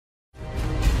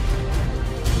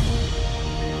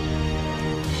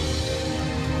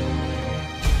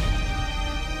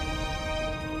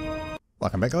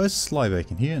Welcome back guys,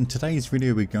 Slybakin here. In today's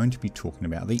video we're going to be talking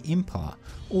about the Empire,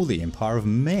 or the Empire of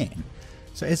Man.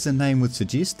 So as the name would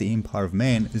suggest, the Empire of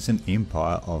Man is an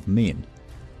empire of men.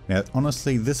 Now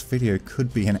honestly this video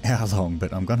could be an hour long,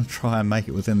 but I'm going to try and make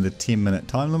it within the 10-minute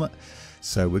time limit.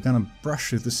 So we're going to brush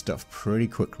through this stuff pretty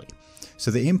quickly.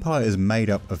 So the Empire is made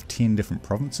up of 10 different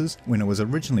provinces. When it was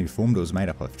originally formed it was made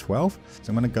up of 12. So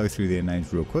I'm going to go through their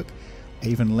names real quick.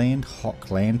 Avenland,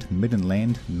 Hockland,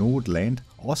 Middenland, Nordland,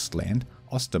 Ostland,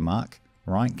 Ostermark,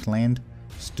 Reichland,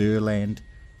 Sturland,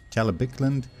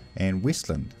 Talabikland and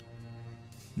Westland.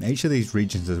 Now each of these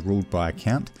regions is ruled by a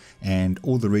count, and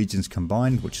all the regions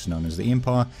combined, which is known as the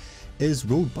Empire, is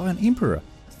ruled by an emperor.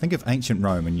 Think of ancient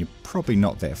Rome and you're probably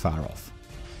not that far off.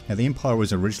 Now the Empire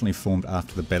was originally formed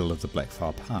after the Battle of the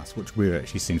Blackfire Pass, which we've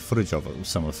actually seen footage of. It was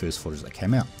some of the first footage that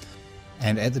came out.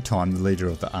 And at the time the leader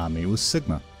of the army was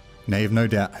Sigmar. Now you've no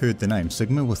doubt heard the name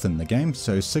Sigmar within the game.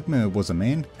 So Sigmar was a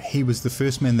man. He was the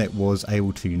first man that was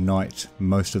able to unite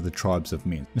most of the tribes of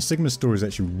men. Now Sigmar's story is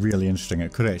actually really interesting.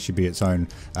 It could actually be its own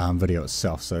video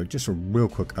itself. So just a real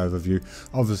quick overview.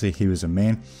 Obviously he was a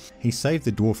man. He saved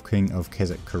the dwarf king of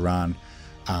Kazakh-Kuran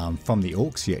from the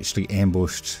orcs. He actually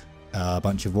ambushed a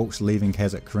bunch of orcs leaving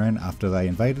Kazakh-Kuran after they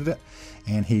invaded it,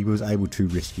 and he was able to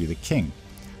rescue the king.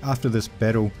 After this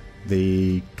battle,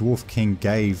 the dwarf king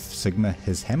gave Sigmar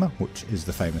his hammer, which is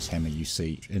the famous hammer you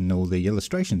see in all the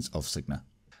illustrations of Sigmar.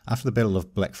 After the Battle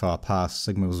of Blackfire Pass,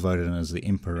 Sigmar was voted in as the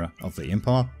Emperor of the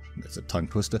Empire. That's a tongue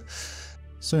twister.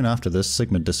 Soon after this,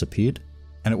 Sigmar disappeared,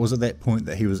 and it was at that point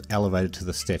that he was elevated to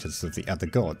the status of the other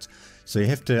gods. So you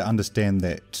have to understand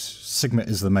that Sigmar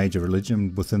is the major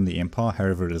religion within the Empire,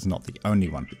 however it is not the only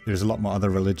one. There's a lot more other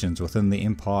religions within the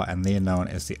Empire, and they're known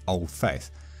as the Old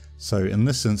Faith. So in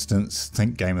this instance,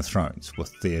 think Game of Thrones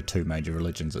with their two major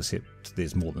religions, except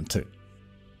there's more than two.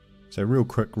 So real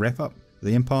quick wrap up,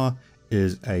 the Empire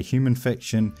is a human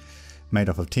faction made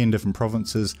up of 10 different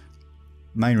provinces.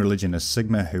 Main religion is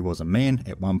Sigmar, who was a man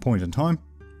at one point in time.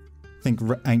 Think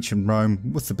ancient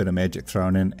Rome with a bit of magic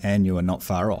thrown in, and you are not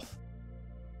far off.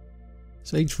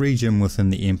 So each region within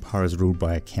the Empire is ruled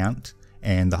by a count,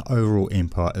 and the overall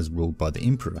Empire is ruled by the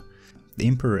Emperor. The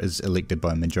Emperor is elected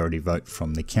by a majority vote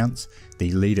from the counts,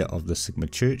 the leader of the Sigmar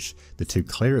Church, the two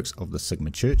clerics of the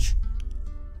Sigmar Church,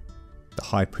 the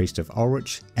High Priest of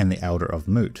Ulrich, and the Elder of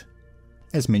Moot.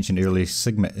 As mentioned earlier,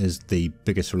 Sigmar is the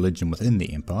biggest religion within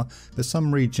the Empire, but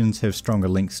some regions have stronger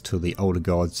links to the older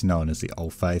gods known as the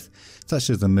Old Faith, such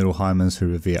as the Mittelheimers who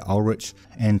revere Ulrich,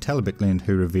 and Talabikland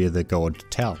who revere the god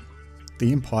Tal.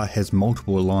 The Empire has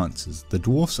multiple alliances. The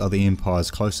Dwarfs are the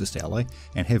Empire's closest ally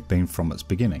and have been from its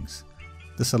beginnings.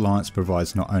 This alliance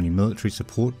provides not only military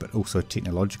support but also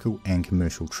technological and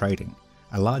commercial trading.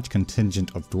 A large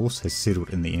contingent of dwarfs has settled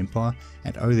in the Empire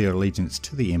and owe their allegiance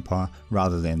to the Empire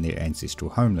rather than their ancestral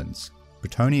homelands.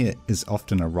 Bretonnia is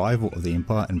often a rival of the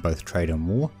Empire in both trade and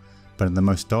war, but in the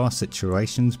most dire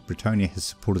situations Bretonnia has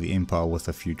supported the Empire with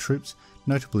a few troops,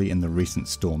 notably in the recent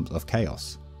storms of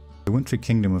chaos. The wintry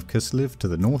kingdom of Kislev to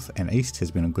the north and east has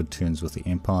been on good terms with the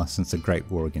Empire since the Great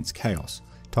War against Chaos.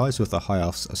 Ties with the High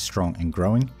Elves are strong and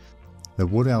growing. The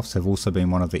Wood Elves have also been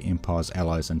one of the Empire's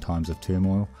allies in times of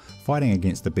turmoil. Fighting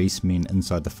against the Beastmen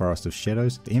inside the Forest of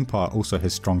Shadows, the Empire also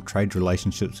has strong trade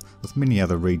relationships with many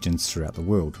other regions throughout the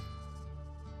world.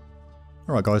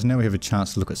 Alright guys, now we have a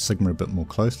chance to look at Sigmar a bit more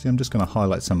closely. I'm just going to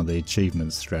highlight some of the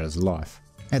achievements throughout his life.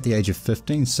 At the age of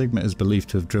 15, Sigmar is believed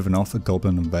to have driven off a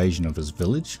goblin invasion of his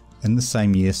village. In the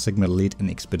same year, Sigmar led an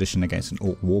expedition against an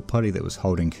orc war party that was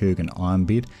holding Kurgan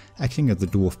Ironbeard, acting as the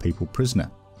dwarf people prisoner.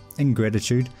 In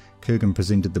gratitude, Kurgan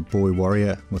presented the boy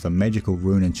warrior with a magical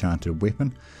rune enchanted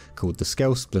weapon called the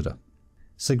Skull Splitter.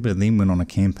 Sigmar then went on a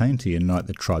campaign to unite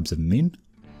the tribes of men.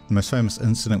 The most famous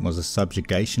incident was the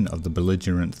subjugation of the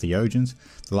belligerent Theogens,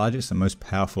 the largest and most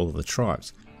powerful of the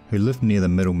tribes, who lived near the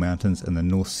Middle Mountains in the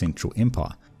North Central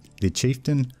Empire. Their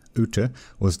chieftain, Uta,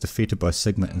 was defeated by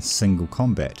Sigmar in single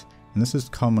combat, and this is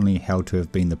commonly held to have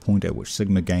been the point at which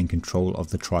Sigmar gained control of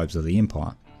the tribes of the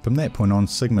Empire. From that point on,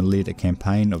 Sigmar led a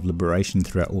campaign of liberation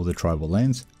throughout all the tribal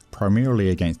lands,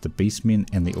 primarily against the Beastmen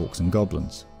and the Orcs and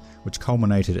Goblins, which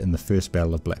culminated in the First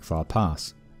Battle of Blackfire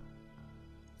Pass.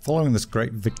 Following this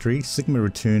great victory, Sigmar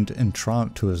returned in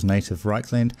triumph to his native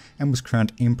Reichland and was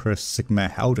crowned Emperor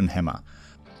Sigmar Heldenhammer,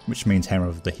 which means Hammer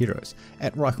of the Heroes,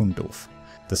 at Reichendorf,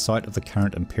 the site of the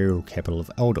current imperial capital of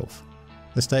Eldorf.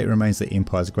 This date remains the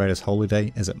Empire's greatest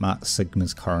holiday as it marks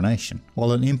Sigmar's coronation.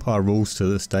 While an empire rules to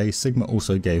this day, Sigmar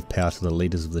also gave power to the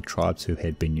leaders of the tribes who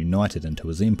had been united into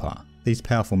his empire. These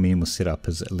powerful men were set up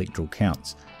as electoral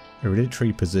counts, a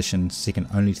hereditary position second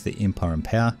only to the Empire in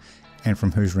power, and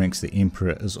from whose ranks the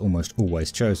Emperor is almost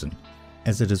always chosen.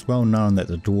 as it is well known that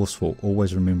the dwarfs will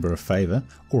always remember a favour,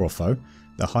 or a foe.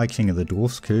 The High King of the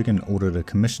Dwarfs, Kurgan, ordered a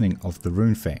commissioning of the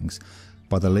rune fangs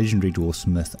by the legendary dwarf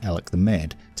smith Alec the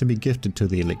Mad to be gifted to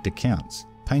the elected counts.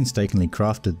 Painstakingly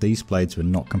crafted, these blades were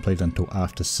not complete until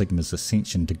after Sigmar's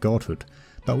ascension to godhood,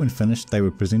 but when finished they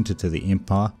were presented to the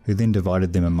Empire, who then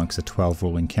divided them amongst the 12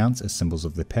 ruling counts as symbols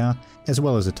of their power, as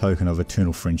well as a token of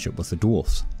eternal friendship with the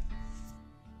dwarfs.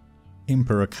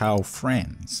 Emperor Karl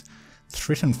Franz.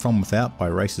 Threatened from without by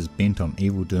races bent on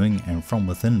evil doing and from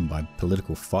within by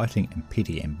political fighting and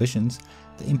petty ambitions,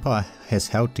 the Empire has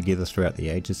held together throughout the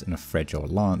ages in a fragile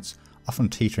alliance, often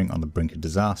teetering on the brink of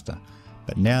disaster,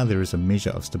 but now there is a measure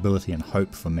of stability and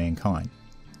hope for mankind.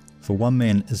 For one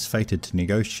man is fated to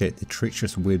negotiate the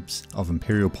treacherous webs of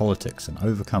imperial politics and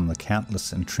overcome the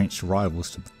countless entrenched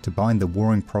rivals to bind the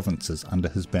warring provinces under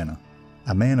his banner.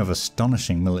 A man of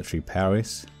astonishing military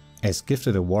prowess, as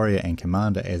gifted a warrior and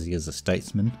commander as he is a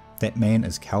statesman, that man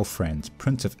is Karl Franz,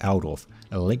 Prince of Aldorf,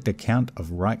 elected Count of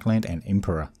Reichland and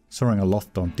Emperor, soaring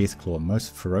aloft on Deathclaw,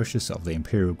 most ferocious of the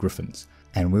Imperial Griffins,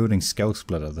 and wielding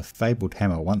Skullsplitter, the fabled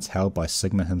hammer once held by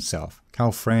Sigmar himself.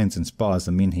 Karl Franz inspires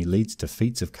the men he leads to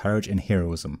feats of courage and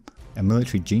heroism. A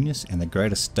military genius and the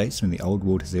greatest statesman the old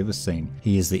world has ever seen,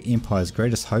 he is the Empire's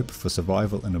greatest hope for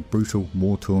survival in a brutal,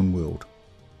 war-torn world.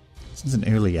 Since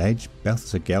an early age,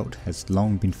 Balthasar Gelt has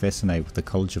long been fascinated with the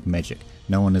College of Magic,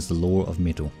 known as the Law of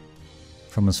Metal.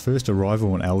 From his first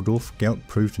arrival in Aldorf, Gelt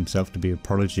proved himself to be a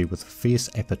prodigy with a fierce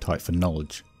appetite for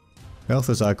knowledge.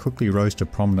 Balthasar quickly rose to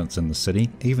prominence in the city,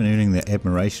 even earning the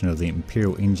admiration of the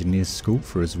Imperial Engineers School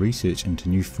for his research into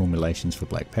new formulations for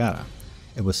black powder.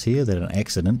 It was here that an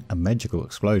accident, a magical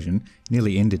explosion,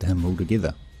 nearly ended him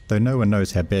altogether. Though no one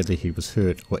knows how badly he was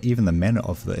hurt or even the manner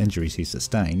of the injuries he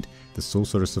sustained, the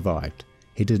sorcerer survived.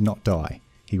 He did not die.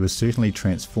 He was certainly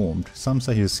transformed. Some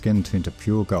say his skin turned to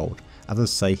pure gold, others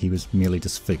say he was merely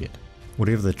disfigured.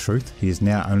 Whatever the truth, he is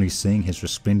now only seeing his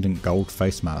resplendent gold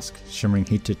face mask, shimmering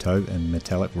head to toe in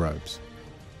metallic robes.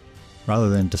 Rather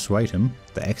than dissuade him,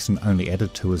 the accident only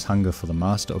added to his hunger for the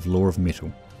master of Law of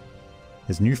Metal.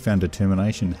 His newfound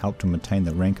determination helped him attain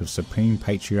the rank of Supreme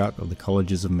Patriarch of the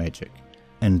Colleges of Magic.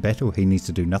 In battle he needs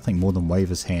to do nothing more than wave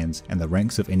his hands, and the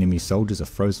ranks of enemy soldiers are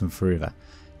frozen forever,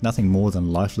 nothing more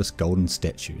than lifeless golden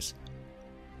statues.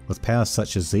 With powers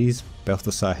such as these,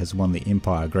 Balthasar has won the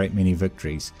Empire a great many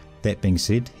victories. That being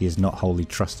said, he is not wholly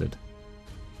trusted.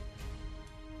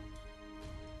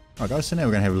 Alright guys, so now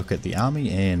we're going to have a look at the army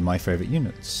and my favourite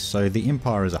units. So the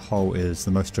Empire as a whole is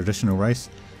the most traditional race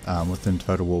within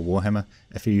Total War Warhammer.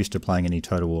 If you're used to playing any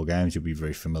Total War games, you'll be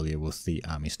very familiar with the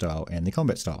army style and the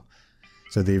combat style.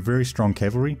 So they're very strong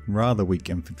cavalry, rather weak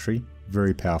infantry,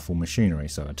 very powerful machinery,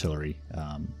 so artillery,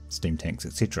 steam tanks,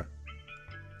 etc.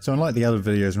 So unlike the other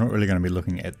videos, we're not really going to be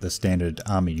looking at the standard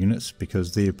army units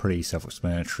because they're pretty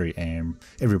self-explanatory and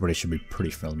everybody should be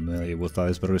pretty familiar with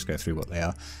those, but I'll just go through what they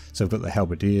are. So we've got the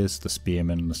halberdiers, the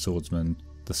spearmen, the swordsmen,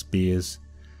 the spears,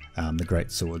 the great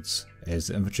swords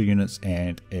as infantry units,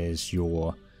 and as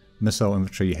your missile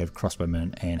infantry you have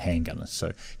crossbowmen and handgunners.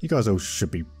 So you guys all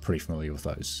should be pretty familiar with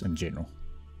those in general.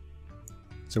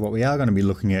 So what we are going to be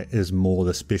looking at is more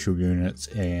the special units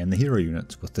and the hero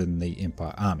units within the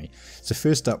Empire Army. So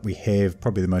first up we have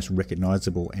probably the most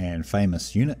recognisable and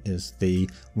famous unit is the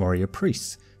warrior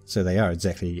priests. So they are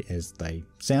exactly as they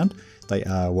sound, they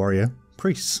are warrior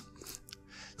priests.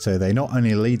 So they not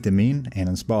only lead the men and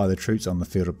inspire the troops on the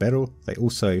field of battle, they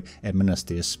also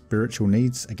administer their spiritual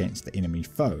needs against the enemy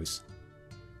foes.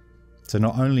 So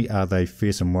not only are they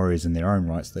fearsome warriors in their own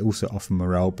rights, they also offer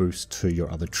morale boosts to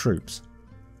your other troops.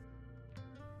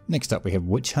 Next up we have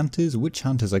witch hunters. Witch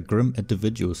hunters are grim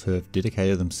individuals who have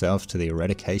dedicated themselves to the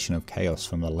eradication of chaos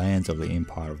from the lands of the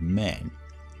Empire of Man.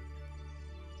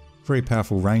 Very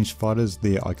powerful ranged fighters,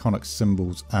 their iconic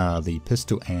symbols are the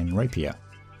pistol and rapier.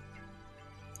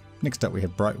 Next up we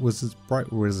have Bright Wizards.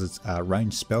 Bright Wizards are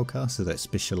ranged spellcasters that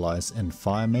specialise in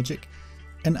fire magic.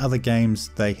 In other games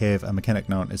they have a mechanic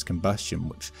known as combustion,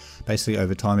 which basically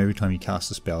over time, every time you cast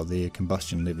a spell, their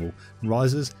combustion level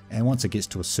rises, and once it gets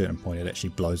to a certain point it actually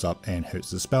blows up and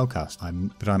hurts the spellcast.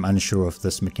 But I'm unsure if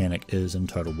this mechanic is in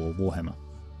Total War Warhammer.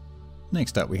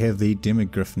 Next up we have the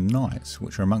Demigryph Knights,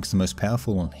 which are amongst the most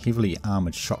powerful and heavily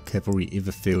armoured shock cavalry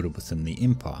ever fielded within the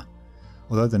Empire.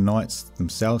 Although the knights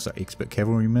themselves are expert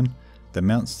cavalrymen, the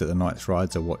mounts that the knights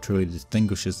rides are what truly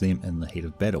distinguishes them in the heat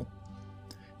of battle.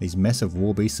 These massive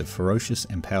war beasts are ferocious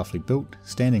and powerfully built,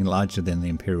 standing larger than the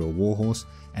Imperial Warhorse,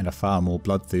 and are far more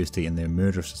bloodthirsty in their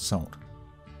murderous assault.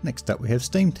 Next up we have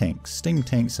steam tanks. Steam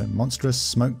tanks are monstrous,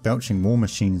 smoke-belching war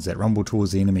machines that rumble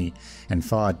towards the enemy and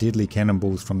fire deadly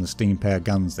cannonballs from the steam-powered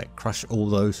guns that crush all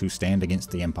those who stand against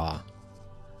the Empire.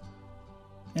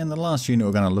 And the last unit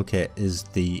we're going to look at is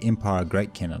the Empire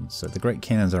Great Cannons. So the Great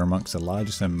Cannons are amongst the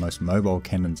largest and most mobile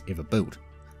cannons ever built.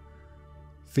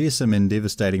 Fearsome and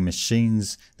devastating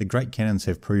machines, the Great Cannons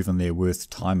have proven their worth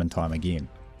time and time again.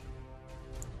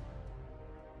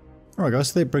 Alright guys,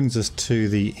 so that brings us to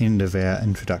the end of our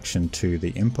introduction to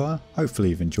the Empire. Hopefully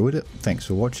you've enjoyed it. Thanks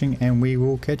for watching and we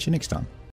will catch you next time.